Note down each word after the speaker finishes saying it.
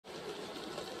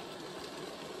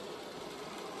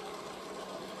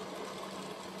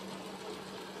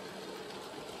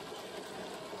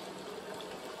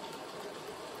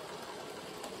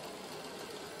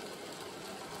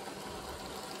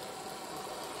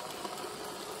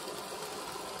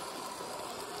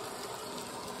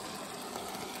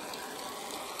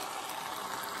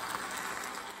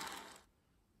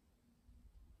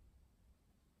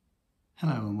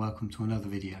welcome to another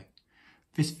video.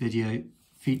 This video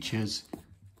features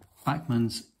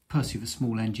Bachmann's Percy with a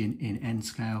small engine in N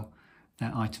scale,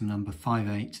 their item number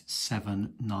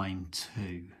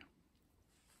 58792.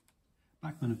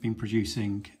 Bachmann have been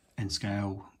producing N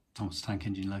scale Thomas tank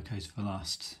engine locos for the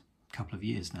last couple of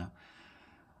years now.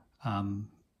 And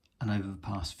over the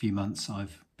past few months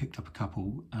I've picked up a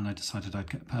couple and I decided I'd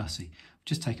get Percy. I've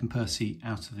just taken Percy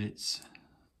out of its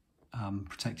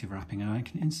protective wrapping and I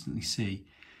can instantly see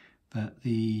that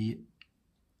the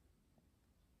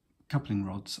coupling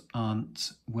rods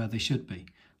aren't where they should be.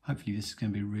 Hopefully this is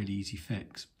going to be a really easy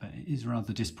fix, but it is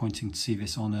rather disappointing to see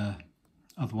this on a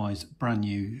otherwise brand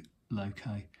new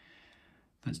loco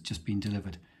that's just been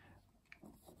delivered.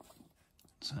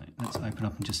 So let's open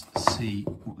up and just see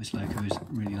what this loco is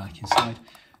really like inside.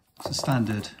 It's a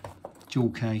standard jewel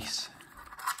case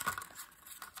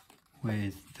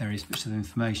with various bits of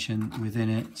information within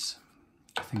it,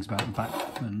 things about the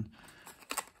Bachmann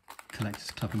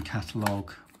Collectors Club and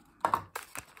catalogue,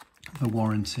 the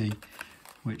warranty,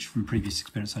 which from previous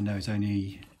experience I know is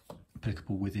only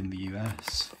applicable within the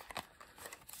US.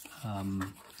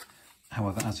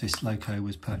 However, as this loco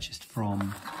was purchased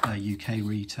from a UK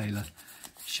retailer,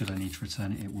 should I need to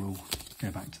return it, it will go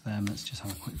back to them. Let's just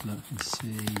have a quick look and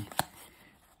see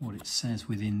what it says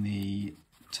within the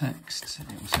text. It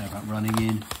will say about running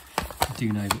in. I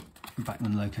do know that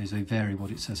Bachmann locos, they vary what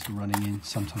it says for running in.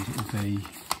 Sometimes it will be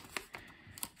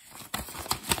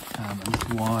a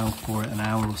little while for it, an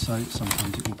hour or so.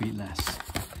 Sometimes it will be less.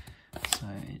 So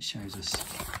it shows us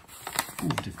all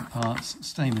the different parts.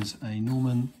 Same as a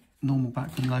normal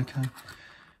Bachmann loco.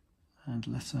 And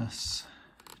let us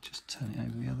just turn it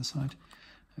over the other side.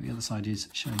 The other side is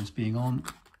shown as being on,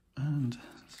 and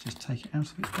let's just take it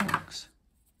out of its box.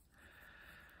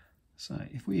 So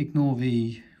if we ignore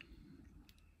the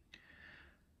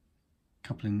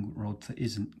coupling rod that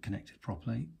isn't connected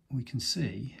properly, we can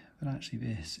see that actually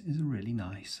this is a really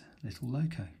nice little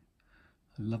loco.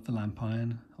 I love the lamp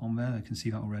iron on there, I can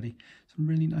see that already. Some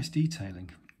really nice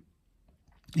detailing.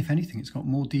 If anything, it's got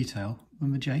more detail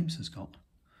than the James has got.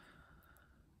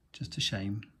 Just a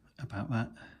shame about that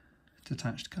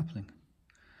detached coupling.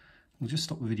 We'll just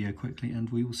stop the video quickly and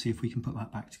we will see if we can put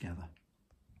that back together.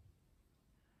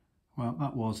 Well,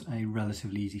 that was a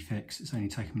relatively easy fix. It's only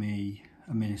taken me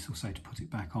a minute or so to put it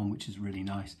back on, which is really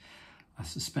nice. I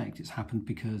suspect it's happened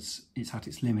because it's at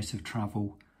its limit of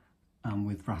travel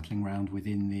with rattling around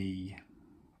within the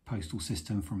postal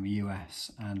system from the US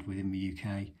and within the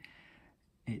UK.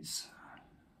 It's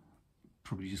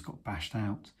probably just got bashed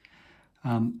out.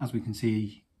 As we can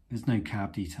see, there's no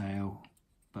cab detail,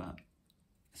 but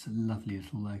it's a lovely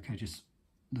little loco. Just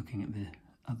looking at the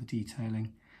other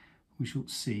detailing, we shall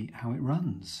see how it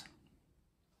runs.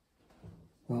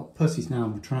 Well, Percy's now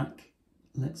on the track.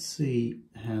 Let's see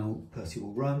how Percy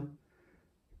will run.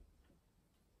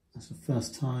 That's the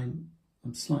first time.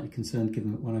 I'm slightly concerned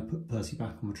given that when I put Percy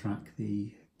back on the track,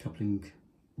 the coupling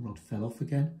rod fell off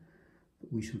again, but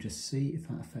we shall just see if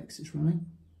that affects its running.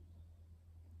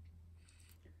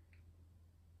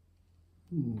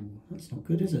 Ooh, that's not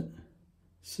good, is it?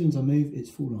 As soon as I move, it's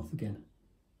fallen off again.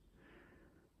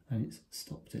 And it's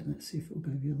stopped it. Let's see if it'll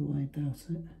go the other way. Doubt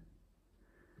it.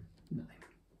 No.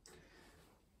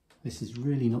 This is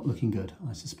really not looking good.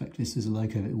 I suspect this is a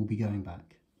loco that will be going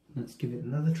back. Let's give it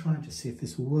another try to see if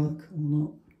this will work or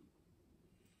not.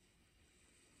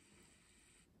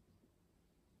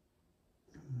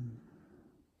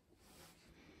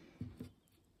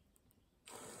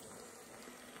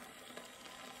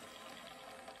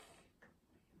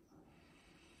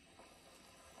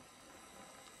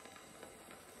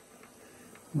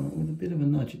 Well, with a bit of a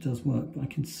nudge it does work, but I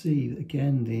can see that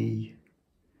again the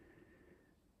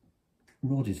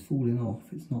rod is falling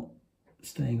off. It's not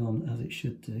staying on as it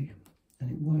should do, and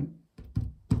it won't.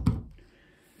 The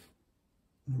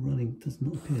running does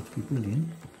not appear to be brilliant.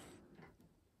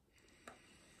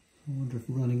 I wonder if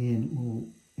running in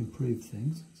will improve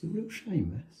things. It's a real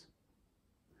shame, this.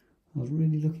 I was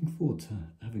really looking forward to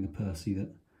having a Percy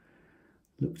that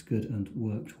looked good and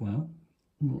worked well.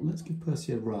 Well, let's give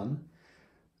Percy a run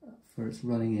for its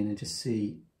running in and just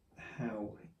see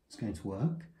how it's going to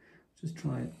work. Just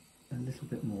try it a little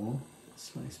bit more,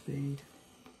 slow speed,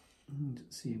 and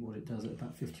see what it does at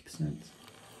about 50%.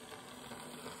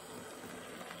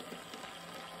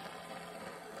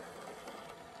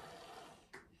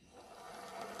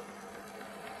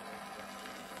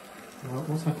 Well,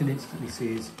 what I can instantly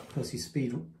see is Percy's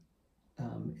speed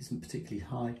isn't particularly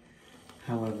high.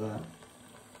 However,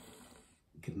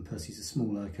 given Percy's a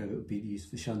small loco, it would be used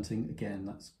for shunting. Again,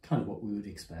 that's kind of what we would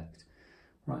expect.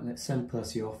 Right, let's send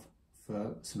Percy off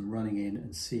for some running in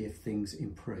and see if things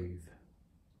improve.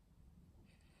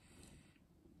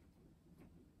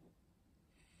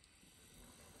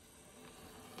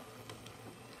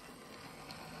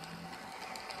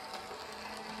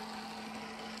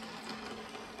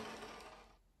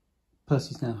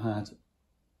 Percy's now had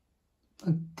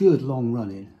a good long run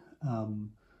in,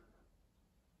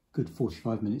 good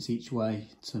 45 minutes each way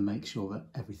to make sure that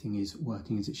everything is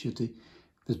working as it should do.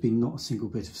 There's been not a single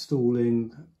bit of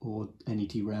stalling or any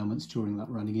derailments during that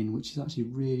running in, which is actually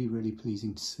really, really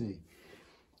pleasing to see.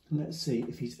 And let's see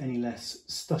if he's any less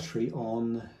stuttery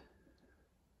on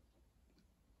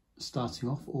starting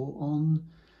off or on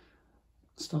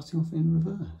starting off in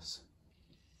reverse.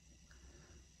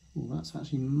 Well, that's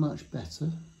actually much better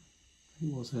than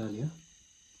it was earlier.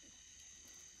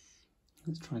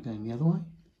 Let's try going the other way.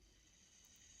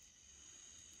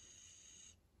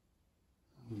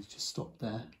 He's just stopped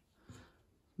there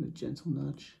with a gentle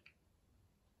nudge.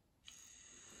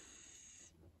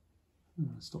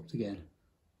 And stopped again.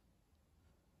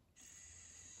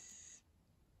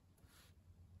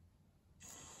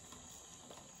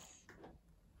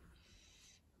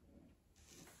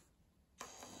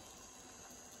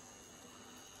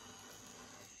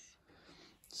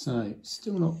 So,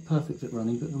 still not perfect at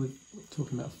running, but we're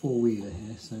talking about a four-wheeler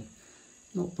here, so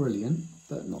not brilliant,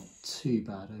 but not too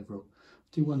bad overall. I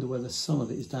do wonder whether some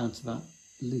of it is down to that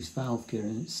loose valve gear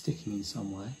and it's sticking in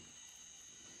some way.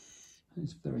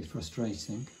 It's very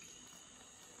frustrating.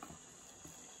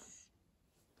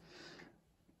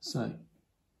 So,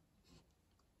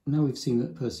 now we've seen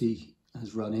that Percy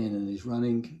has run in and is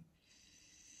running.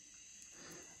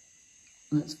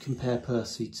 Let's compare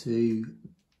Percy to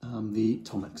the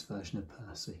Tomix version of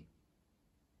Percy.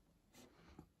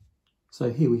 So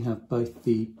here we have both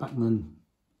the Bachmann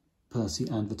Percy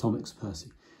and the Tomix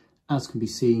Percy. As can be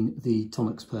seen, the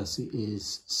Tomix Percy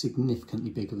is significantly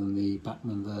bigger than the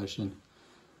Bachmann version.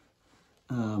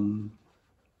 And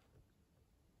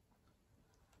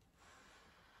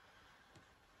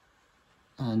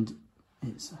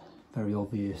it's very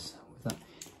obvious with that.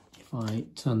 If I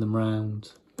turn them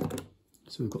round,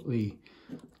 so we've got the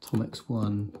Tomix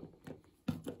one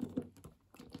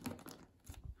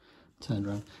turned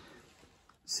around,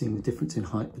 seeing the difference in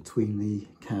height between the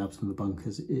cabs and the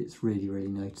bunkers, it's really, really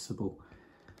noticeable.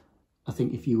 I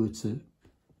think if you were to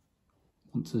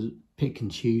want to pick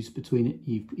and choose between it,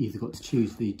 you've either got to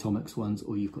choose the Tomix ones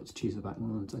or you've got to choose the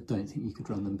Bachmann ones. I don't think you could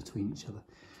run them between each other.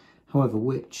 However,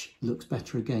 which looks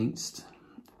better against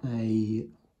a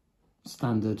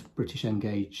standard British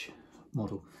N-gauge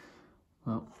model?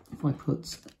 Well, if I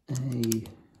put a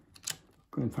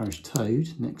Graham Farish Toad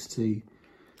next to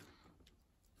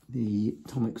the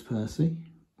Tomix Percy,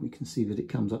 we can see that it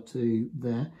comes up to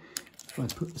there. If I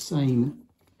put the same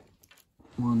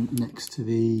one next to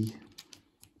the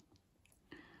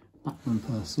Bachmann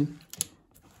Percy,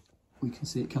 we can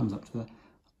see it comes up to there.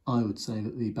 I would say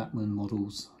that the Bachmann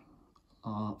models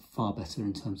are far better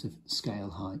in terms of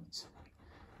scale height.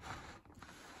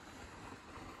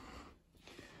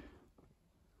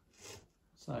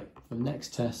 So for the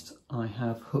next test, I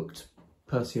have hooked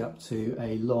Percy up to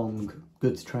a long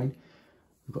goods train.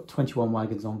 We've got 21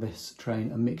 wagons on this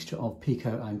train, a mixture of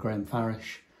Pico and Graham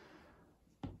Farish.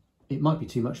 It might be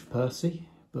too much for Percy,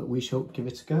 but we shall give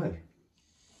it a go.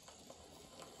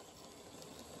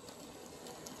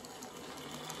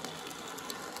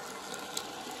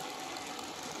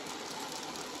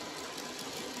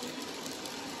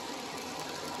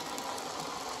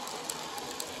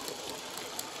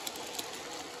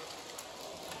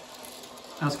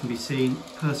 As can be seen,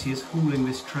 Percy is hauling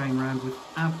this train round with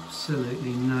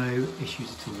absolutely no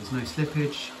issues at all. There's no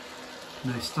slippage,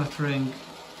 no stuttering,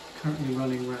 currently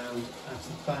running round at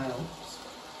about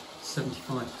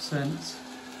 75%.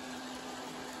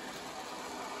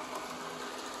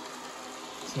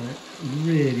 So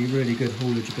really, really good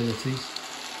haulage abilities,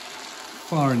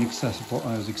 far in excess of what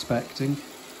I was expecting.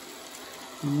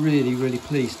 Really, really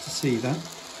pleased to see that.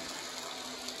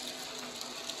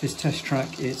 This test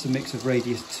track, it's a mix of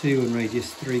radius 2 and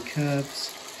radius 3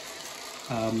 curves.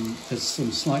 There's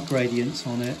some slight gradients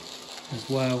on it as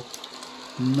well.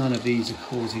 None of these are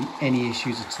causing any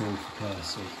issues at all for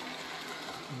Percy.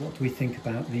 What do we think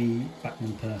about the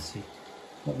Bachmann Percy?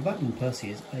 Well, the Bachmann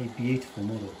Percy is a beautiful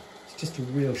model. It's just a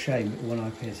real shame that one I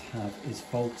appear to have is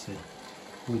faulted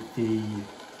with the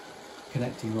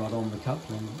connecting rod on the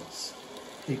couplings.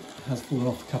 It has fallen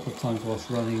off a couple of times whilst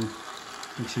running,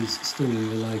 which is stalling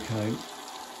the loco,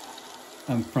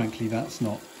 and frankly that's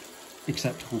not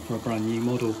acceptable for a brand new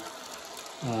model.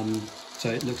 So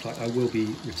it looks like I will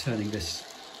be returning this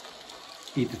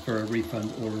either for a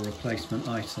refund or a replacement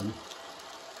item.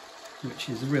 which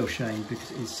is a real shame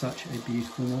because it is such a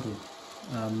beautiful model.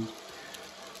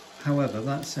 However,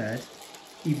 that said,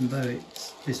 even though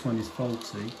this one is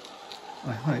faulty,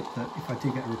 I hope that if I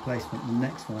do get a replacement, the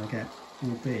next one I get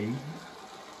will be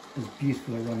as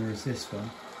beautiful a runner as this one,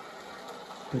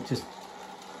 but just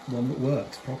one that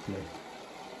works properly.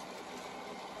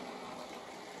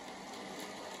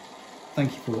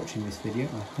 Thank you for watching this video.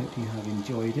 I hope you have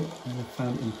enjoyed it and have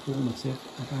found it informative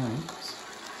about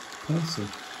Percy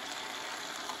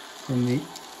from the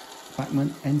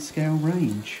Bachmann N-Scale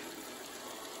range.